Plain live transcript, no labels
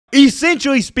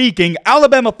Essentially speaking,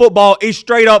 Alabama football is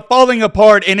straight up falling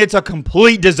apart and it's a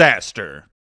complete disaster.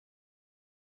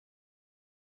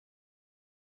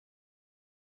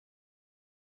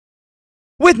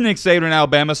 With Nick Saban and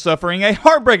Alabama suffering a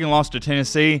heartbreaking loss to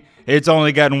Tennessee, it's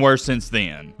only gotten worse since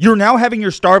then. You're now having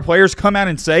your star players come out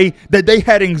and say that they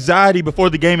had anxiety before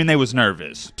the game and they was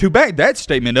nervous. To back that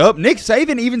statement up, Nick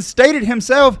Saban even stated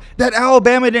himself that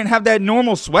Alabama didn't have that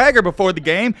normal swagger before the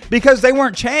game because they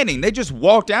weren't chanting. They just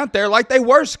walked out there like they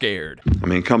were scared. I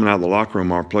mean, coming out of the locker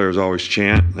room, our players always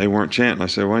chant. They weren't chanting. I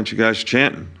said, why aren't you guys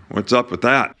chanting? What's up with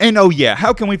that? And oh yeah,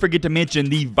 how can we forget to mention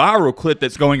the viral clip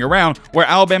that's going around where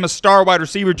Alabama's star wide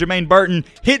receiver Jermaine Burton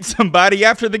hit somebody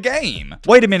after the game?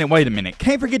 Wait a minute.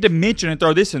 Can't forget to mention and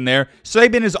throw this in there.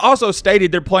 Saban has also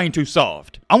stated they're playing too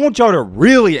soft. I want y'all to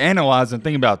really analyze and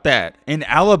think about that. An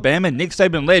Alabama Nick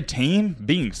Saban-led team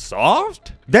being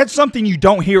soft? That's something you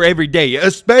don't hear every day,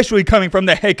 especially coming from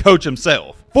the head coach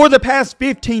himself. For the past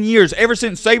 15 years, ever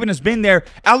since Saban has been there,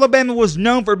 Alabama was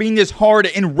known for being this hard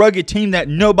and rugged team that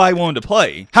nobody wanted to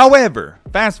play. However,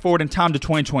 fast forward in time to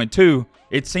 2022,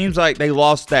 it seems like they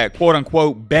lost that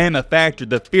quote-unquote Bama factor,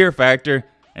 the fear factor,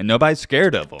 and nobody's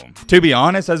scared of them. To be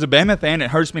honest, as a Bama fan,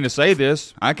 it hurts me to say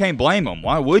this. I can't blame them.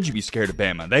 Why would you be scared of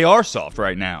Bama? They are soft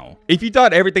right now. If you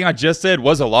thought everything I just said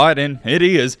was a lot, and it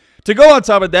is, to go on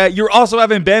top of that, you're also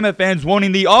having Bama fans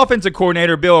wanting the offensive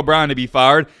coordinator Bill O'Brien to be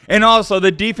fired and also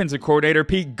the defensive coordinator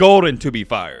Pete Golden to be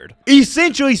fired.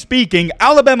 Essentially speaking,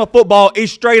 Alabama football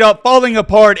is straight up falling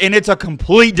apart and it's a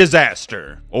complete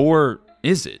disaster. Or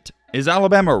is it? Is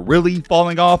Alabama really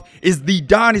falling off? Is the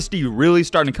dynasty really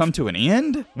starting to come to an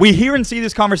end? We hear and see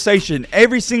this conversation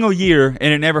every single year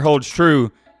and it never holds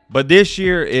true. But this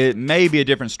year, it may be a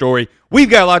different story. We've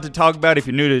got a lot to talk about. If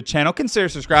you're new to the channel, consider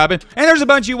subscribing. And there's a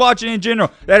bunch of you watching in general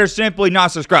that are simply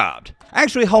not subscribed.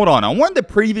 Actually, hold on. On one of the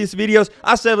previous videos,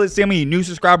 I said let's see how many new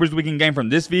subscribers we can gain from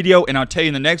this video, and I'll tell you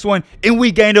in the next one. And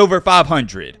we gained over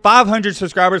 500. 500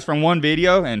 subscribers from one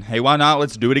video, and hey, why not?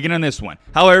 Let's do it again on this one.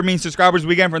 However many subscribers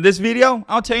we gain from this video,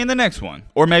 I'll tell you in the next one.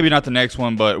 Or maybe not the next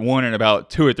one, but one in about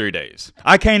 2 or 3 days.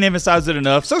 I can't emphasize it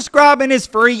enough. Subscribing is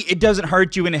free. It doesn't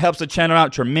hurt you, and it helps the channel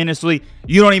out tremendously.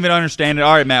 You don't even understand it.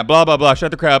 All right, Matt, blah, blah, blah.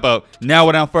 Shut the crap up. Now,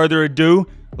 without further ado,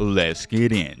 let's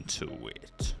get into it.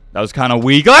 That was kind of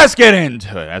weak. Let's get into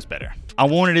it. That's better. I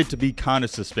wanted it to be kind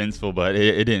of suspenseful, but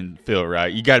it didn't feel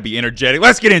right. You got to be energetic.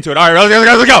 Let's get into it. All right,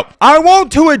 let's go. I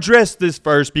want to address this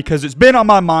first because it's been on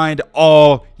my mind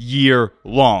all year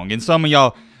long. And some of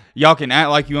y'all can act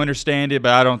like you understand it,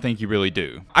 but I don't think you really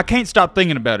do. I can't stop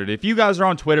thinking about it. If you guys are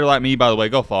on Twitter like me, by the way,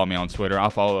 go follow me on Twitter. I'll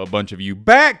follow a bunch of you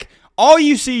back. All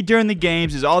you see during the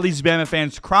games is all these Bama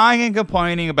fans crying and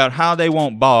complaining about how they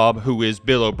want Bob, who is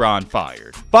Bill O'Brien,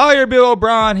 fired. Fire Bill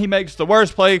O'Brien, he makes the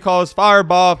worst play calls, fire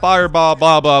Bob, blah,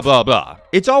 blah, blah, blah.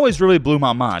 It's always really blew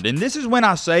my mind, and this is when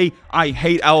I say I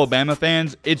hate Alabama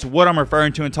fans, it's what I'm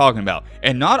referring to and talking about.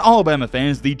 And not Alabama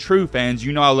fans, the true fans,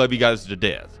 you know I love you guys to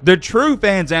death. The true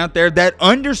fans out there that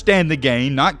understand the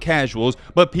game, not casuals,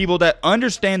 but people that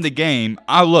understand the game,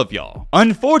 I love y'all.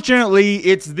 Unfortunately,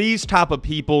 it's these type of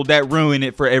people that ruin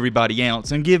it for everybody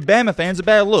else and give Bama fans a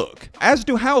bad look. As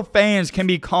to how fans can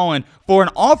be calling for an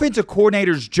offensive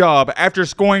coordinator's job after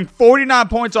scoring 49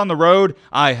 points on the road,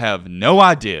 I have no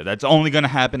idea. That's only going to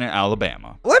happen in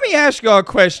Alabama. Let me ask y'all a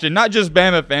question, not just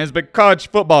Bama fans, but college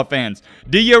football fans.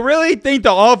 Do you really think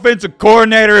the offensive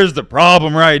coordinator is the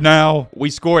problem right now? We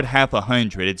scored half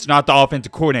 100. It's not the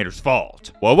offensive coordinator's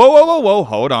fault. Whoa,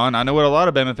 hold on. I know what a lot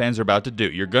of Bama fans are about to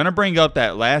do. You're going to bring up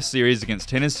that last series against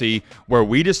Tennessee where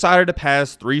we decided to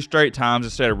pass 3 straight times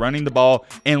instead of running the ball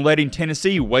and letting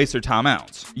Tennessee waste their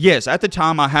timeouts. Yes, at the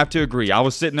time, I have to agree. I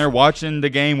was sitting there watching the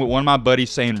game with one of my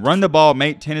buddies saying, run the ball,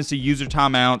 make Tennessee use their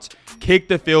timeouts, kick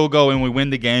the field goal, and we win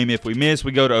the game. If we miss,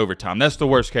 we go to overtime. That's the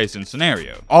worst case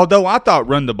scenario. Although I thought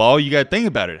run the ball, you got to think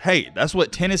about it. Hey, that's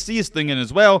what Tennessee is thinking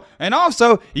as well. And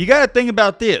also, you got to think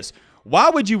about this. Why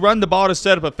would you run the ball to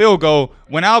set up a field goal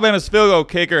when Alabama's field goal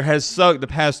kicker has sucked the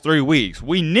past 3 weeks?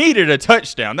 We needed a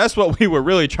touchdown. That's what we were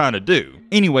really trying to do.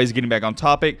 Anyways, getting back on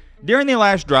topic, during the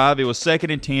last drive, it was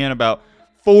 2nd and 10, about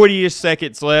 40-ish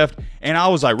seconds left, and I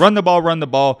was like, run the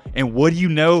ball, and what do you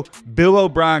know? Bill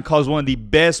O'Brien calls one of the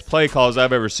best play calls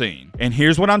I've ever seen. And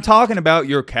here's what I'm talking about.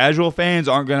 Your casual fans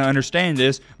aren't going to understand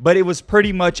this, but it was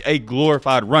pretty much a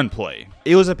glorified run play.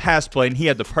 It was a pass play, and he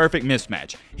had the perfect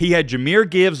mismatch. He had Jahmyr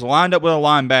Gibbs lined up with a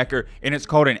linebacker, and it's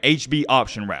called an HB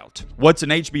option route. What's an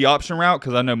HB option route?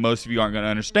 Because I know most of you aren't going to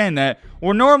understand that.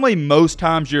 Well, normally, most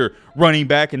times you're running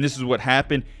back, and this is what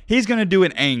happened. He's going to do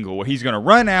an angle where he's going to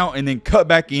run out and then cut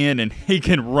back in, and he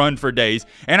can run for days.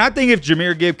 And I think if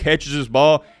Jahmyr Gibbs catches this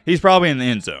ball, he's probably in the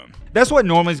end zone. That's what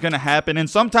normally is going to happen, and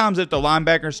sometimes if the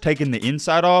linebacker's taking the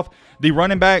inside off, the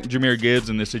running back, Jahmyr Gibbs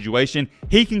in this situation,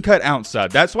 he can cut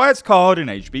outside. That's why it's called an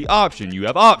HB option. You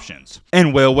have options.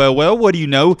 And well, what do you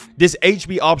know? This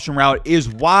HB option route is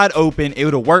wide open. It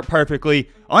would have worked perfectly.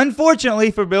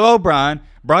 Unfortunately for Bill O'Brien,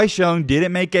 Bryce Young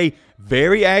didn't make a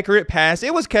very accurate pass.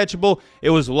 It was catchable.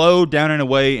 It was low, down and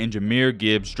away, and Jahmyr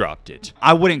Gibbs dropped it.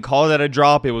 I wouldn't call that a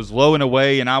drop. It was low and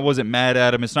away, and I wasn't mad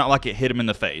at him. It's not like it hit him in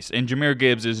the face, and Jahmyr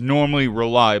Gibbs is normally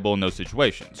reliable in those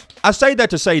situations. I say that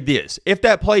to say this. If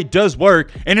that play does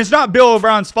work, and it's not Bill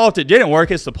O'Brien's fault it didn't work,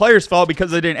 it's the player's fault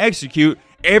because they didn't execute,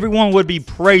 everyone would be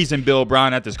praising Bill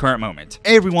O'Brien at this current moment.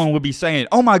 Everyone would be saying,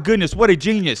 oh my goodness, what a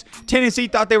genius. Tennessee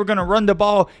thought they were going to run the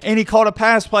ball, and he called a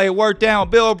pass play. It worked out.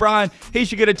 Bill O'Brien, he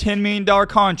should get a $10 million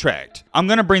contract. I'm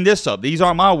going to bring this up. These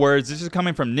aren't my words. This is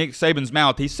coming from Nick Saban's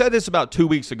mouth. He said this about 2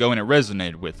 weeks ago, and it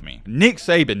resonated with me. Nick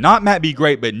Saban, not Matt B.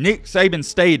 Great, but Nick Saban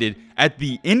stated, at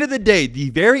the end of the day,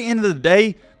 the very end of the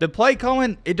day, the play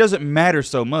calling, it doesn't matter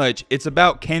so much. It's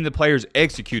about can the players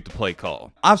execute the play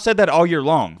call. I've said that all year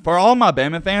long. For all my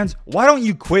Bama fans, why don't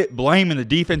you quit blaming the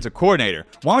defensive coordinator?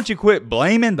 Why don't you quit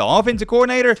blaming the offensive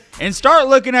coordinator and start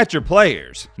looking at your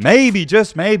players? Maybe,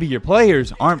 just maybe, your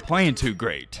players aren't playing too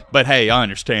great. But hey, I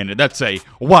understand it. That's a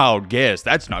wild guess.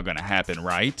 That's not going to happen,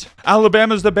 right?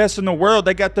 Alabama's the best in the world.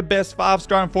 They got the best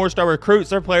 5-star and 4-star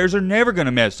recruits. Their players are never going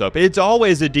to mess up. It's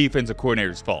always the defensive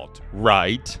coordinator's fault,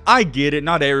 right? I get it.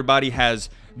 Not everybody has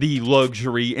the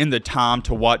luxury and the time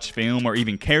to watch film or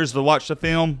even cares to watch the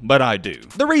film, but I do.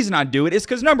 The reason I do it is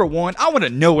because, number one, I want to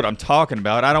know what I'm talking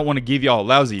about. I don't want to give y'all a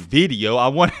lousy video. I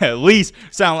want to at least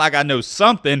sound like I know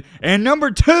something. And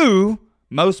number two,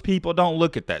 most people don't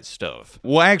look at that stuff.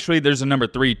 Well, actually, there's a number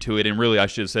 3 to it, and really I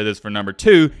should say this for number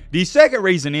 2. The second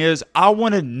reason is I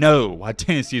want to know why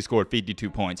Tennessee scored 52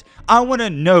 points. I want to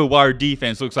know why our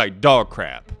defense looks like dog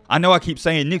crap. I know I keep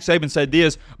saying Nick Saban said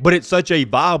this, but it's such a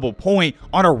viable point.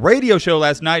 On a radio show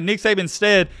last night, Nick Saban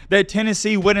said that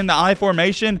Tennessee went in the I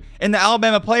formation and the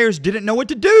Alabama players didn't know what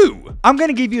to do. I'm going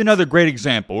to give you another great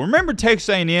example. Remember Texas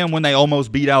A&M when they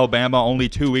almost beat Alabama only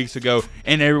 2 weeks ago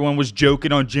and everyone was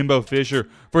joking on Jimbo Fisher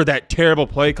for that terrible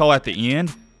play call at the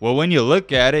end? Well, when you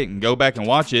look at it and go back and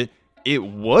watch it, it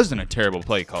wasn't a terrible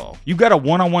play call. You got a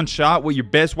one-on-one shot with your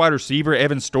best wide receiver,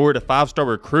 Evan Stewart, a 5-star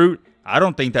recruit. I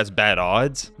don't think that's bad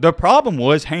odds. The problem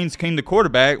was Haynes King, the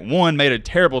quarterback, 1, made a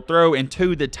terrible throw, and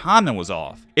 2, the timing was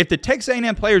off. If the Texas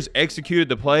A&M players executed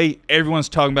the play, everyone's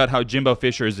talking about how Jimbo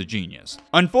Fisher is a genius.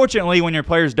 Unfortunately, when your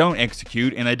players don't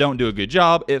execute and they don't do a good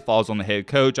job, it falls on the head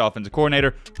coach, offensive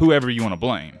coordinator, whoever you want to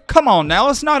blame. Come on now,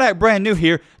 let's not act brand new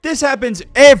here. This happens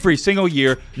every single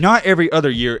year, not every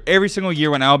other year, every single year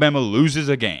when Alabama loses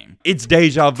a game. It's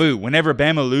deja vu. Whenever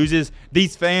Bama loses,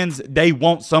 these fans, they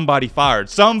want somebody fired.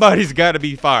 Somebody's got to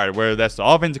be fired, whether that's the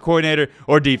offensive coordinator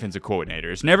or defensive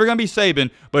coordinator. It's never going to be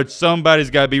Saban, but somebody's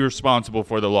got to be responsible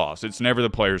for the loss. It's never the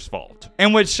player's fault.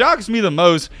 And what shocks me the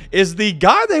most is the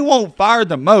guy they want fired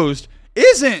the most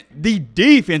isn't the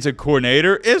defensive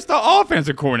coordinator, it's the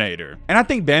offensive coordinator. And I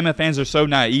think Bama fans are so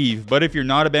naive, but if you're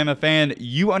not a Bama fan,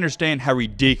 you understand how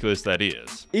ridiculous that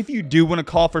is. If you do want to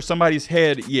call for somebody's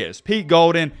head, yes, Pete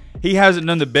Golden, he hasn't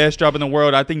done the best job in the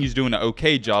world. I think he's doing an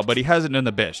okay job, but he hasn't done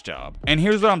the best job. And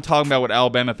here's what I'm talking about with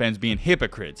Alabama fans being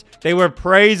hypocrites. They were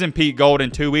praising Pete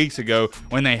Golden 2 weeks ago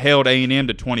when they held A&M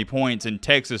to 20 points and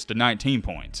Texas to 19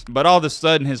 points. But all of a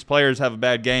sudden, his players have a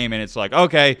bad game, and it's like,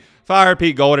 okay, fire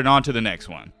Pete Golden, on to the next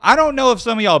one. I don't know if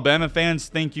some of y'all Bama fans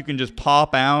think you can just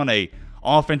pop out a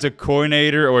offensive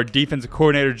coordinator or a defensive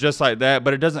coordinator just like that,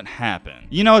 but it doesn't happen.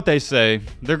 You know what they say,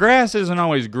 the grass isn't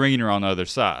always greener on the other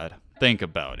side. Think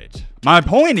about it. My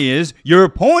point is, you're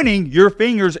pointing your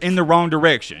fingers in the wrong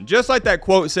direction. Just like that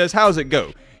quote says, how's it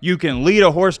go? You can lead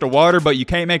a horse to water, but you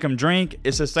can't make them drink.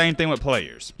 It's the same thing with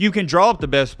players. You can draw up the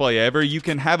best play ever. You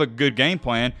can have a good game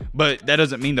plan, but that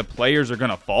doesn't mean the players are going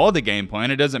to follow the game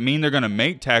plan. It doesn't mean they're going to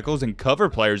make tackles and cover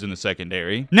players in the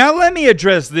secondary. Now, let me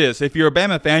address this. If you're a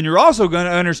Bama fan, you're also going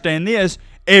to understand this.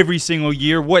 Every single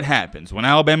year, what happens when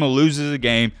Alabama loses a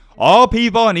game? All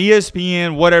people on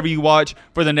ESPN, whatever you watch,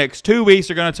 for the next 2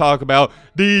 weeks are going to talk about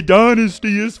the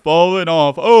dynasty is falling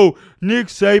off. Oh, Nick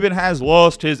Saban has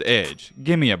lost his edge.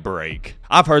 Give me a break.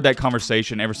 I've heard that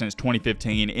conversation ever since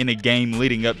 2015 in a game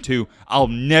leading up to, I'll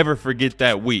never forget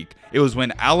that week. It was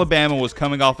when Alabama was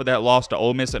coming off of that loss to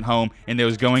Ole Miss at home, and they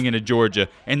was going into Georgia,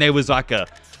 and they was like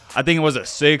I think it was a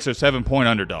 6 or 7 point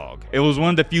underdog. It was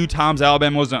one of the few times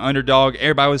Alabama was an underdog.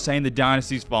 Everybody was saying the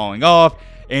dynasty's falling off.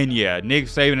 And yeah, Nick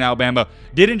Saban and Alabama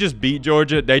didn't just beat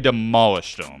Georgia, they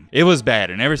demolished them. It was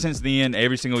bad, and ever since then,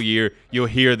 every single year, you'll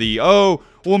hear the, oh,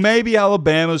 well, maybe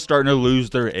Alabama's starting to lose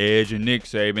their edge, and Nick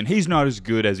Saban, he's not as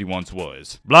good as he once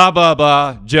was. Blah, blah,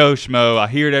 blah, Joe Schmo. I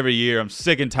hear it every year. I'm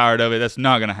sick and tired of it. That's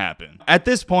not going to happen. At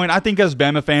this point, I think us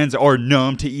Bama fans are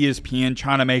numb to ESPN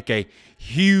trying to make a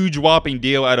huge whopping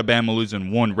deal out of Bama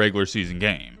losing one regular season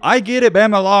game. I get it,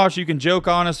 Bama lost. You can joke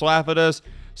on us, laugh at us,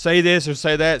 say this or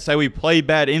say that, say we played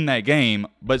bad in that game,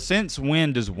 but since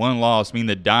when does one loss mean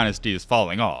the dynasty is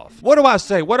falling off? What do I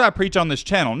say? What do I preach on this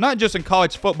channel? Not just in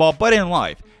college football, but in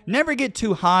life. Never get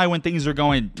too high when things are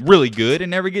going really good,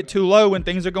 and never get too low when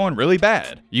things are going really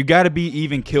bad. You gotta be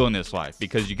even kill in this life,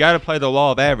 because you gotta play the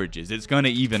law of averages. It's gonna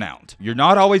even out. You're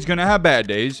not always gonna have bad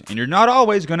days, and you're not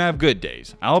always gonna have good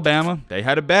days. Alabama, they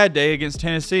had a bad day against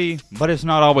Tennessee, but it's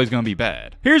not always gonna be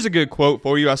bad. Here's a good quote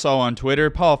for you I saw on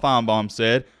Twitter. Paul Feinbaum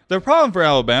said, "The problem for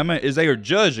Alabama is they are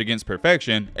judged against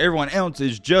perfection. Everyone else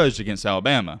is judged against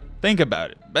Alabama." Think about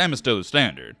it. Bama's still the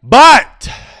standard. But,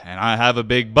 and I have a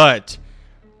big but,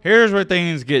 here's where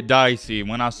things get dicey.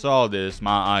 When I saw this,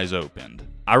 my eyes opened.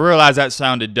 I realized that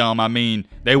sounded dumb. I mean,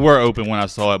 they were open when I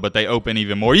saw it, but they open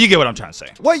even more. You get what I'm trying to say.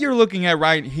 What you're looking at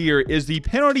right here is the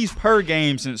penalties per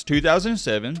game since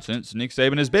 2007, since Nick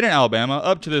Saban has been in Alabama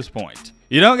up to this point.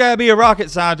 You don't gotta be a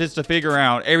rocket scientist to figure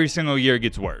out every single year it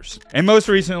gets worse. And most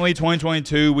recently,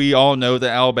 2022, we all know that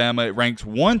Alabama ranks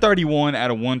 131 out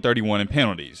of 131 in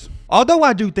penalties. Although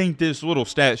I do think this little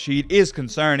stat sheet is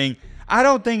concerning, I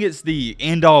don't think it's the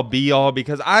end-all be-all,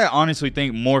 because I honestly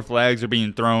think more flags are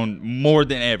being thrown more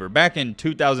than ever. Back in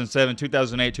 2007,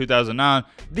 2008, 2009,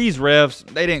 these refs,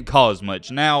 they didn't call as much.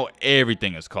 Now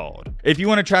everything is called. If you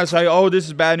want to try to say, oh, this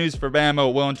is bad news for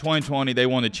Bama, well, in 2020, they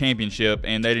won the championship,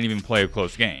 and they didn't even play a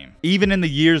close game. Even in the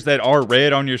years that are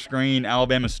red on your screen,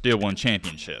 Alabama still won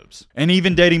championships. And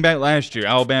even dating back last year,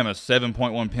 Alabama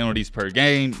 7.1 penalties per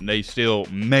game, they still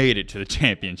made it to the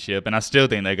championship, and I still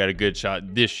think they got a good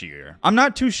shot this year. I'm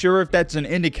not too sure if that's an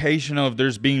indication of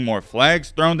there's being more flags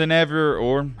thrown than ever,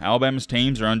 or Alabama's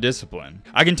teams are undisciplined.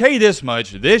 I can tell you this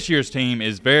much, this year's team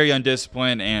is very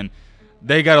undisciplined, and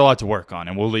they got a lot to work on,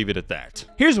 and we'll leave it at that.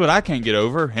 Here's what I can't get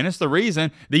over, and it's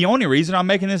the only reason I'm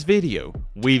making this video.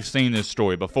 We've seen this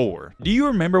story before. Do you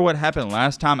remember what happened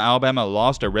last time Alabama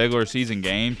lost a regular season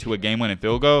game to a game-winning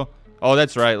field goal? Oh,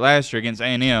 that's right, last year against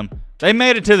A&M. They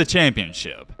made it to the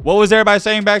championship. What was everybody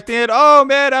saying back then? Oh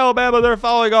man, Alabama, they're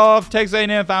falling off. Texas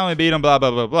A&M finally beat them, blah,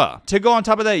 blah, blah, blah. To go on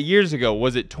top of that, years ago,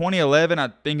 was it 2011? I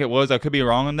think it was. I could be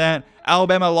wrong on that.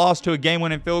 Alabama lost to a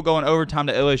game-winning field goal in overtime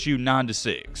to LSU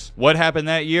 9-6. What happened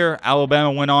that year?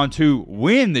 Alabama went on to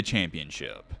win the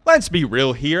championship. Let's be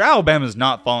real here. Alabama's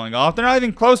not falling off. They're not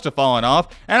even close to falling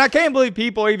off. And I can't believe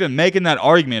people are even making that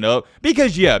argument up.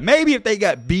 Because, yeah, maybe if they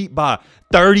got beat by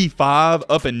 35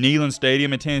 up at Neyland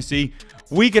Stadium in Tennessee,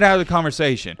 we could have the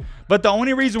conversation. But the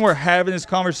only reason we're having this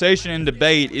conversation and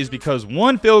debate is because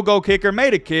one field goal kicker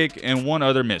made a kick and one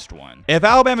other missed one. If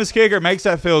Alabama's kicker makes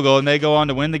that field goal and they go on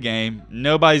to win the game,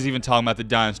 nobody's even talking about the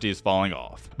dynasty is falling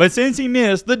off. But since he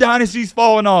missed, the dynasty's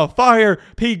falling off. Fire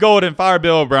Pete Golden, fire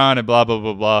Bill O'Brien, and blah, blah,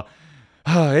 blah, blah.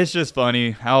 It's just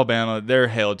funny. Alabama, they're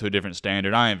held to a different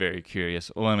standard. I am very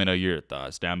curious. Let me know your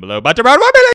thoughts down below. But